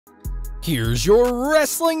Here's your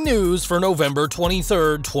wrestling news for November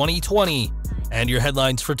 23rd, 2020. And your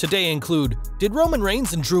headlines for today include: did Roman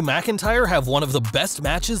Reigns and Drew McIntyre have one of the best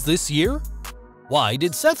matches this year? Why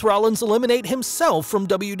did Seth Rollins eliminate himself from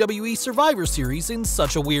WWE Survivor Series in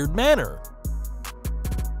such a weird manner?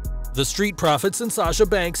 The Street Profits and Sasha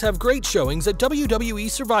Banks have great showings at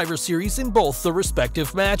WWE Survivor Series in both the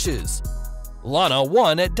respective matches. Lana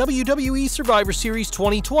won at WWE Survivor Series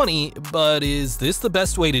 2020, but is this the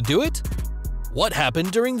best way to do it? What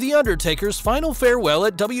happened during The Undertaker's final farewell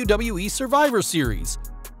at WWE Survivor Series?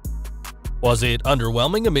 Was it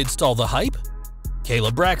underwhelming amidst all the hype?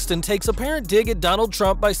 Kayla Braxton takes apparent dig at Donald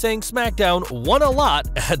Trump by saying SmackDown won a lot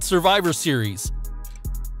at Survivor Series.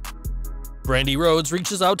 Brandi Rhodes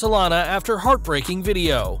reaches out to Lana after heartbreaking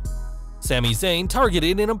video. Sami Zayn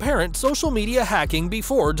targeted in apparent social media hacking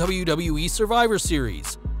before WWE Survivor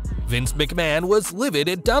Series. Vince McMahon was livid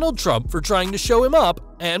at Donald Trump for trying to show him up,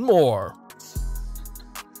 and more.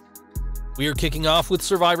 We are kicking off with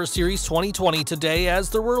Survivor Series 2020 today,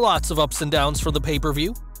 as there were lots of ups and downs for the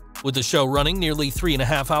pay-per-view. With the show running nearly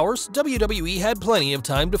 3.5 hours, WWE had plenty of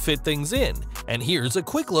time to fit things in, and here's a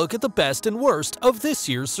quick look at the best and worst of this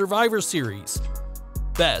year's Survivor Series.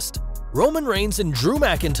 Best: Roman Reigns and Drew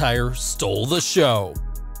McIntyre stole the show.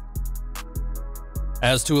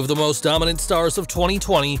 As two of the most dominant stars of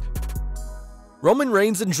 2020, Roman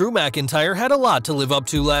Reigns and Drew McIntyre had a lot to live up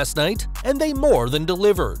to last night, and they more than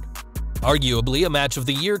delivered. Arguably a Match of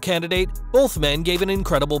the Year candidate, both men gave an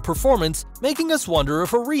incredible performance, making us wonder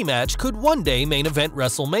if a rematch could one day main event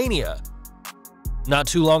WrestleMania. Not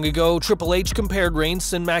too long ago, Triple H compared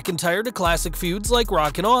Reigns and McIntyre to classic feuds like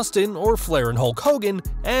Rock and Austin or Flair and Hulk Hogan,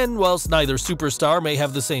 and whilst neither superstar may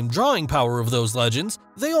have the same drawing power of those legends,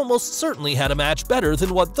 they almost certainly had a match better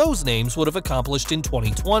than what those names would have accomplished in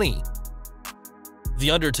 2020.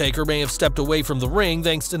 The Undertaker may have stepped away from the ring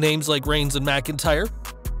thanks to names like Reigns and McIntyre,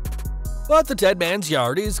 but the Dead Man's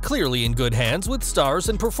Yard is clearly in good hands with stars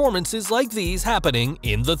and performances like these happening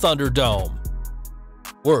in the Thunderdome.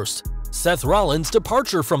 Worst: Seth Rollins'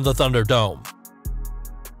 departure from the Thunderdome.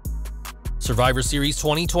 Survivor Series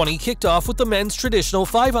 2020 kicked off with the men's traditional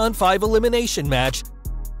 5-on-5 elimination match,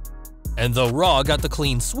 and though Raw got the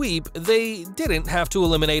clean sweep, they didn't have to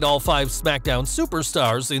eliminate all 5 SmackDown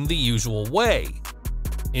superstars in the usual way.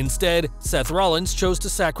 Instead, Seth Rollins chose to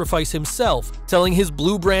sacrifice himself, telling his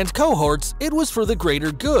Blue Brand cohorts it was for the greater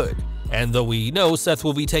good. And though we know Seth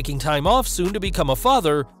will be taking time off soon to become a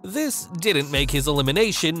father, this didn't make his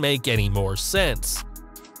elimination make any more sense.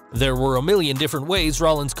 There were a million different ways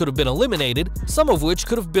Rollins could have been eliminated, some of which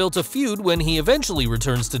could have built a feud when he eventually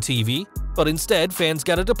returns to TV, but instead fans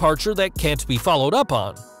got a departure that can't be followed up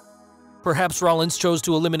on. Perhaps Rollins chose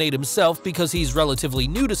to eliminate himself because he's relatively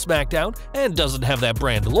new to SmackDown and doesn't have that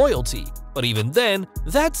brand loyalty, but even then,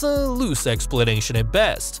 that's a loose explanation at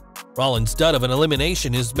best. Rollins' dud of an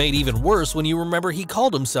elimination is made even worse when you remember he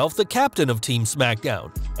called himself the captain of Team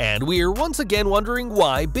SmackDown, and we're once again wondering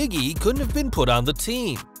why Big E couldn't have been put on the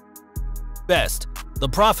team. Best: the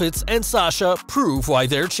Profits and Sasha prove why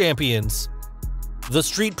they're champions. The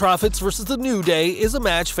Street Profits vs. The New Day is a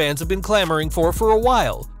match fans have been clamoring for a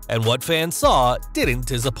while, and what fans saw didn't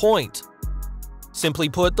disappoint. Simply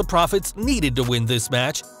put, the Profits needed to win this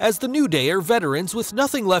match, as the New Day are veterans with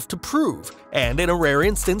nothing left to prove, and in a rare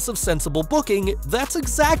instance of sensible booking, that's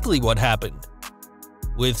exactly what happened.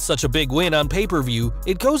 With such a big win on pay-per-view,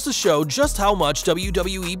 it goes to show just how much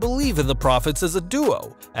WWE believe in the Profits as a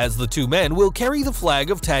duo, as the two men will carry the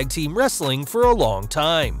flag of tag team wrestling for a long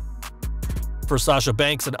time. For Sasha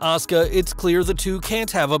Banks and Asuka, it's clear the two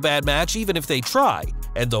can't have a bad match even if they try,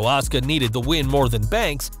 and though Asuka needed the win more than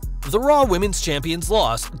Banks, the Raw Women's Champion's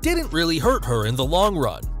loss didn't really hurt her in the long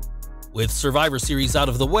run. With Survivor Series out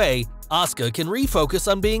of the way, Asuka can refocus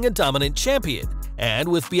on being a dominant champion, and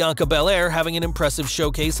with Bianca Belair having an impressive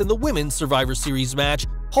showcase in the Women's Survivor Series match,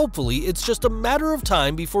 hopefully it's just a matter of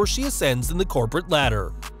time before she ascends in the corporate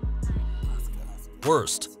ladder.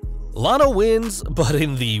 Worst: Lana wins, but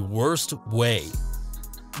in the worst way.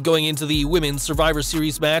 Going into the Women's Survivor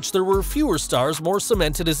Series match, there were fewer stars more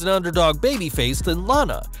cemented as an underdog babyface than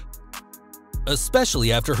Lana,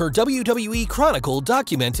 especially after her WWE Chronicle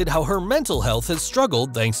documented how her mental health has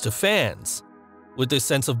struggled thanks to fans. With this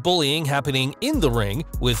sense of bullying happening in the ring,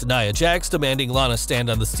 with Nia Jax demanding Lana stand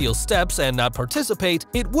on the steel steps and not participate,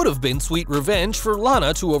 it would have been sweet revenge for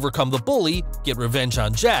Lana to overcome the bully, get revenge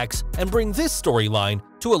on Jax, and bring this storyline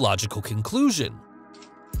to a logical conclusion.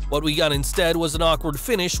 What we got instead was an awkward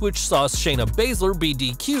finish which saw Shayna Baszler be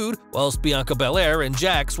DQ'd whilst Bianca Belair and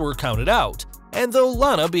Jax were counted out, and though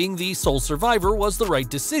Lana being the sole survivor was the right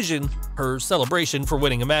decision, her celebration for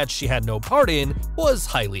winning a match she had no part in was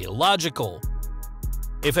highly illogical.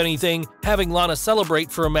 If anything, having Lana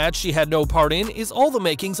celebrate for a match she had no part in is all the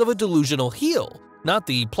makings of a delusional heel, not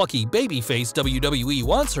the plucky babyface WWE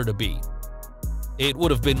wants her to be. It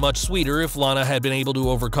would have been much sweeter if Lana had been able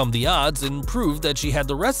to overcome the odds and prove that she had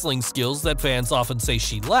the wrestling skills that fans often say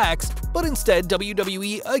she lacks, but instead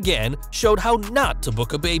WWE again showed how not to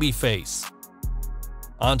book a babyface.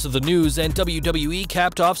 On to the news, and WWE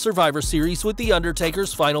capped off Survivor Series with The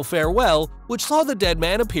Undertaker's final farewell, which saw the dead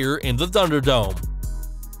man appear in the Thunderdome.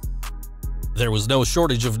 There was no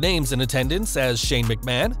shortage of names in attendance as Shane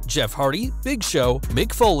McMahon, Jeff Hardy, Big Show,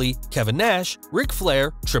 Mick Foley, Kevin Nash, Ric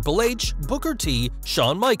Flair, Triple H, Booker T,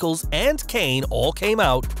 Shawn Michaels, and Kane all came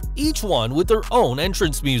out, each one with their own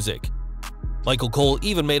entrance music. Michael Cole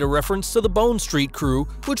even made a reference to the Bone Street Crew,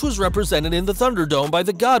 which was represented in the Thunderdome by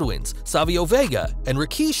the Godwins, Savio Vega, and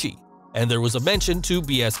Rikishi, and there was a mention to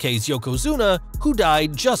BSK's Yokozuna, who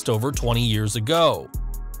died just over 20 years ago.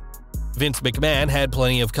 Vince McMahon had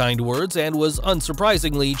plenty of kind words and was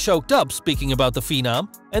unsurprisingly choked up speaking about the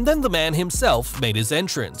Phenom, and then the man himself made his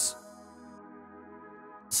entrance.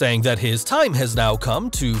 Saying that his time has now come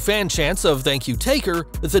to fan chants of "Thank you, Taker,"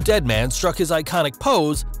 the dead man struck his iconic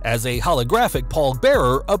pose as a holographic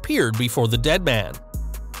pallbearer appeared before the dead man.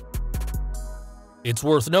 It's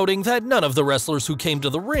worth noting that none of the wrestlers who came to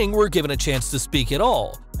the ring were given a chance to speak at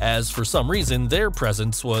all, as for some reason their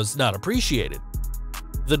presence was not appreciated.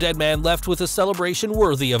 The dead man left with a celebration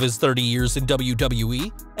worthy of his 30 years in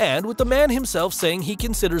WWE, and with the man himself saying he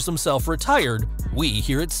considers himself retired, we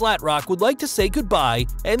here at Slat Rock would like to say goodbye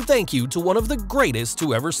and thank you to one of the greatest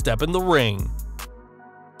to ever step in the ring.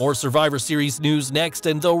 More Survivor Series news next,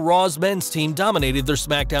 and though Raw's men's team dominated their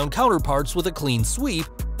SmackDown counterparts with a clean sweep,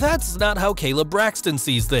 that's not how Kayla Braxton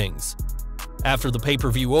sees things. After the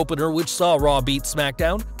pay-per-view opener, which saw Raw beat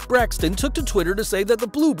SmackDown, Braxton took to Twitter to say that the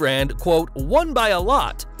Blue brand, quote, won by a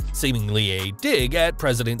lot, seemingly a dig at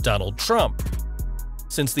President Donald Trump.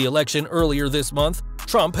 Since the election earlier this month,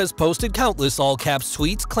 Trump has posted countless all-caps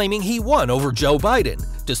tweets claiming he won over Joe Biden,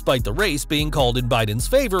 despite the race being called in Biden's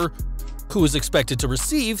favor, who is expected to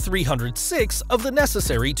receive 306 of the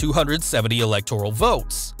necessary 270 electoral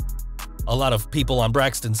votes. A lot of people on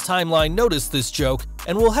Braxton's timeline noticed this joke,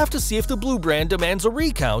 and we'll have to see if the Blue brand demands a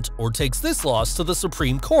recount or takes this loss to the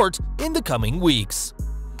Supreme Court in the coming weeks.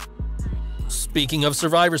 Speaking of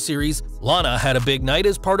Survivor Series, Lana had a big night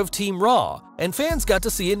as part of Team Raw, and fans got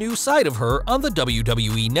to see a new side of her on the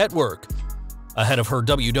WWE Network. Ahead of her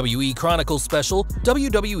WWE Chronicles special,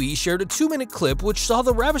 WWE shared a 2-minute clip which saw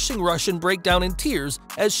the ravishing Russian break down in tears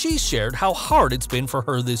as she shared how hard it's been for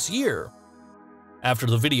her this year. After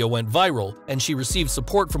the video went viral and she received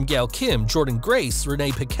support from Gail Kim, Jordan Grace,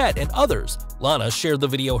 Renee Paquette, and others, Lana shared the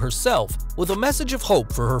video herself with a message of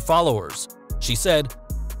hope for her followers. She said,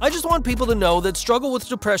 "I just want people to know that struggle with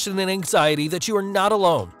depression and anxiety that you are not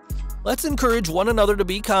alone. Let's encourage one another to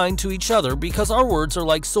be kind to each other because our words are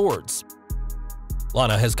like swords."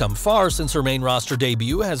 Lana has come far since her main roster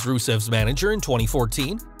debut as Rusev's manager in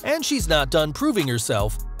 2014, and she's not done proving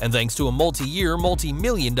herself, and thanks to a multi-year,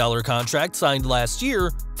 multi-million-dollar contract signed last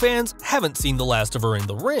year, fans haven't seen the last of her in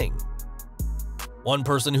the ring. One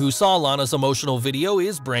person who saw Lana's emotional video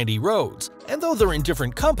is Brandi Rhodes, and though they're in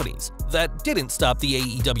different companies, that didn't stop the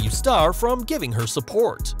AEW star from giving her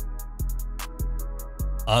support.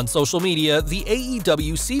 On social media, the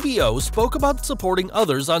AEW CBO spoke about supporting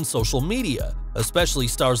others on social media, especially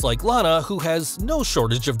stars like Lana, who has no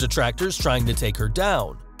shortage of detractors trying to take her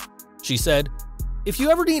down. She said, "If you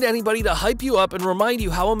ever need anybody to hype you up and remind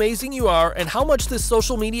you how amazing you are and how much this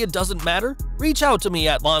social media doesn't matter, reach out to me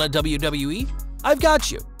at Lana WWE. I've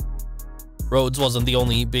got you." Rhodes wasn't the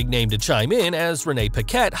only big name to chime in, as Renee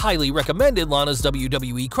Paquette highly recommended Lana's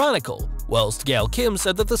WWE Chronicle, whilst Gail Kim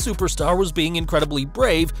said that the superstar was being incredibly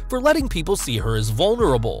brave for letting people see her as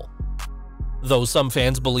vulnerable. Though some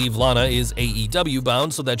fans believe Lana is AEW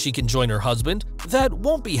bound so that she can join her husband, that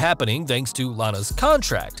won't be happening thanks to Lana's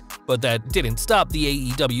contract, but that didn't stop the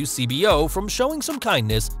AEW CBO from showing some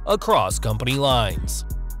kindness across company lines.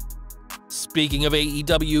 Speaking of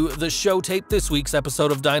AEW, the show taped this week's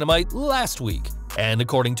episode of Dynamite last week, and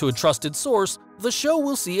according to a trusted source, the show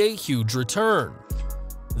will see a huge return.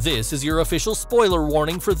 This is your official spoiler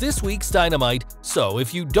warning for this week's Dynamite, so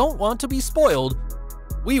if you don't want to be spoiled,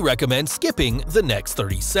 we recommend skipping the next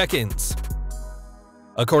 30 seconds.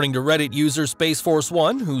 According to Reddit user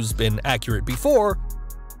SpaceForce1, who's been accurate before,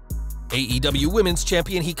 AEW Women's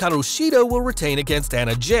Champion Hikaru Shida will retain against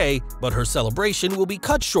Anna Jay, but her celebration will be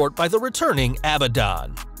cut short by the returning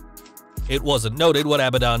Abaddon. It wasn't noted what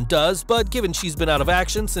Abaddon does, but given she's been out of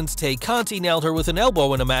action since Tay Conti nailed her with an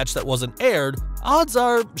elbow in a match that wasn't aired, odds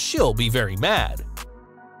are she'll be very mad.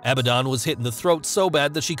 Abaddon was hit in the throat so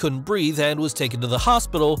bad that she couldn't breathe and was taken to the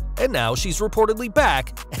hospital, and now she's reportedly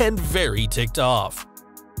back and very ticked off.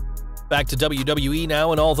 Back to WWE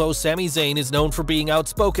now, and although Sami Zayn is known for being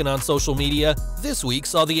outspoken on social media, this week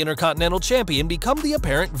saw the Intercontinental Champion become the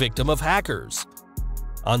apparent victim of hackers.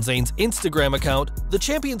 On Zayn's Instagram account, the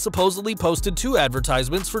champion supposedly posted 2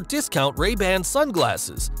 advertisements for discount Ray-Ban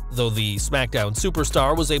sunglasses, though the SmackDown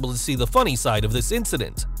superstar was able to see the funny side of this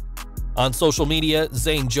incident. On social media,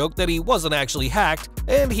 Zayn joked that he wasn't actually hacked,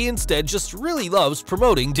 and he instead just really loves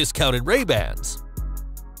promoting discounted Ray-Bans.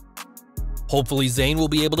 Hopefully Zayn will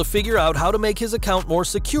be able to figure out how to make his account more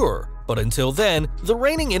secure, but until then, the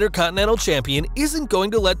reigning Intercontinental Champion isn't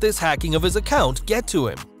going to let this hacking of his account get to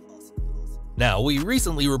him. Now, we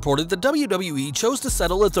recently reported that WWE chose to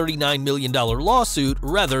settle a $39 million lawsuit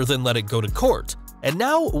rather than let it go to court, and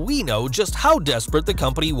now we know just how desperate the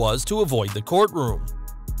company was to avoid the courtroom.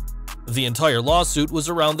 The entire lawsuit was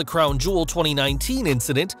around the Crown Jewel 2019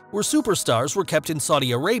 incident, where superstars were kept in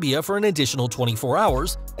Saudi Arabia for an additional 24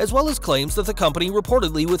 hours, as well as claims that the company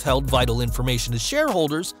reportedly withheld vital information to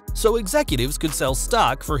shareholders so executives could sell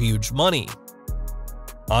stock for huge money.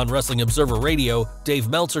 On Wrestling Observer Radio, Dave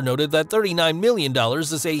Meltzer noted that $39 million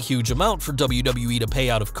is a huge amount for WWE to pay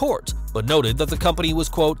out of court, but noted that the company was,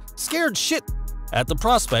 quote, scared shit at the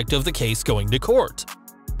prospect of the case going to court.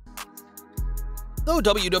 Though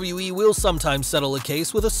WWE will sometimes settle a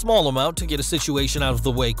case with a small amount to get a situation out of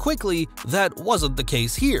the way quickly, that wasn't the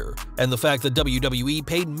case here, and the fact that WWE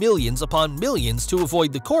paid millions upon millions to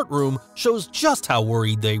avoid the courtroom shows just how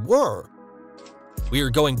worried they were. We are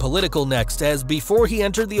going political next, as before he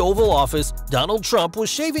entered the Oval Office, Donald Trump was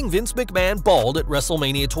shaving Vince McMahon bald at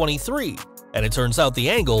WrestleMania 23, and it turns out the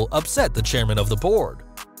angle upset the chairman of the board.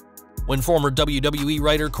 When former WWE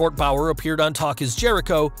writer Court Bauer appeared on Talk Is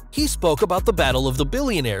Jericho, he spoke about the Battle of the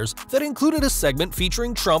Billionaires that included a segment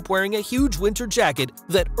featuring Trump wearing a huge winter jacket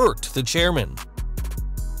that irked the chairman.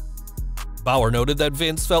 Bauer noted that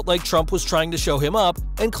Vince felt like Trump was trying to show him up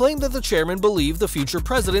and claimed that the chairman believed the future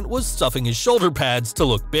president was stuffing his shoulder pads to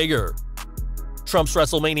look bigger. Trump's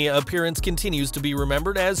WrestleMania appearance continues to be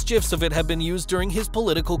remembered, as GIFs of it have been used during his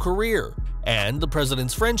political career, and the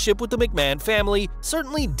president's friendship with the McMahon family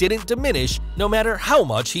certainly didn't diminish no matter how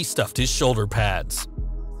much he stuffed his shoulder pads.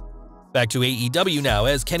 Back to AEW now,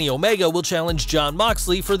 as Kenny Omega will challenge Jon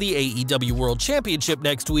Moxley for the AEW World Championship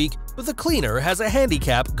next week, but the cleaner has a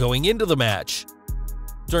handicap going into the match.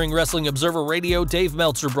 During Wrestling Observer Radio, Dave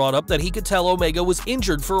Meltzer brought up that he could tell Omega was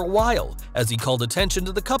injured for a while, as he called attention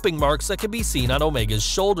to the cupping marks that can be seen on Omega's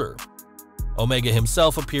shoulder. Omega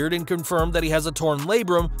himself appeared and confirmed that he has a torn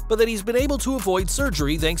labrum, but that he's been able to avoid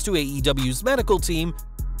surgery thanks to AEW's medical team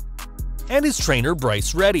and his trainer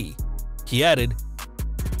Bryce Reddy. He added,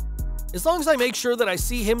 "As long as I make sure that I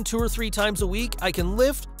see him 2 or 3 times a week, I can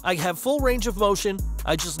lift, I have full range of motion,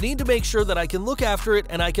 I just need to make sure that I can look after it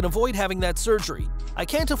and I can avoid having that surgery. I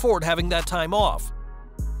can't afford having that time off."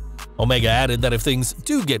 Omega added that if things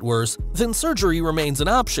do get worse, then surgery remains an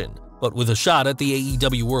option, but with a shot at the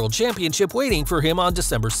AEW World Championship waiting for him on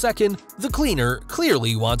December 2nd, the cleaner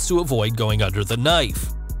clearly wants to avoid going under the knife.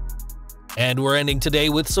 And we're ending today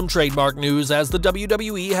with some trademark news, as the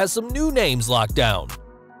WWE has some new names locked down.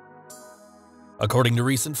 According to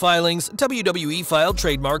recent filings, WWE filed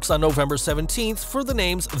trademarks on November 17th for the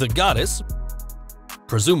names The Goddess,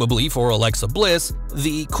 presumably for Alexa Bliss,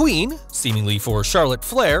 The Queen, seemingly for Charlotte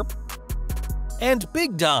Flair, and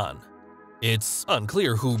Big Don. It's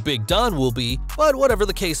unclear who Big Don will be, but whatever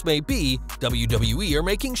the case may be, WWE are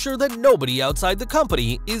making sure that nobody outside the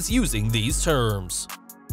company is using these terms.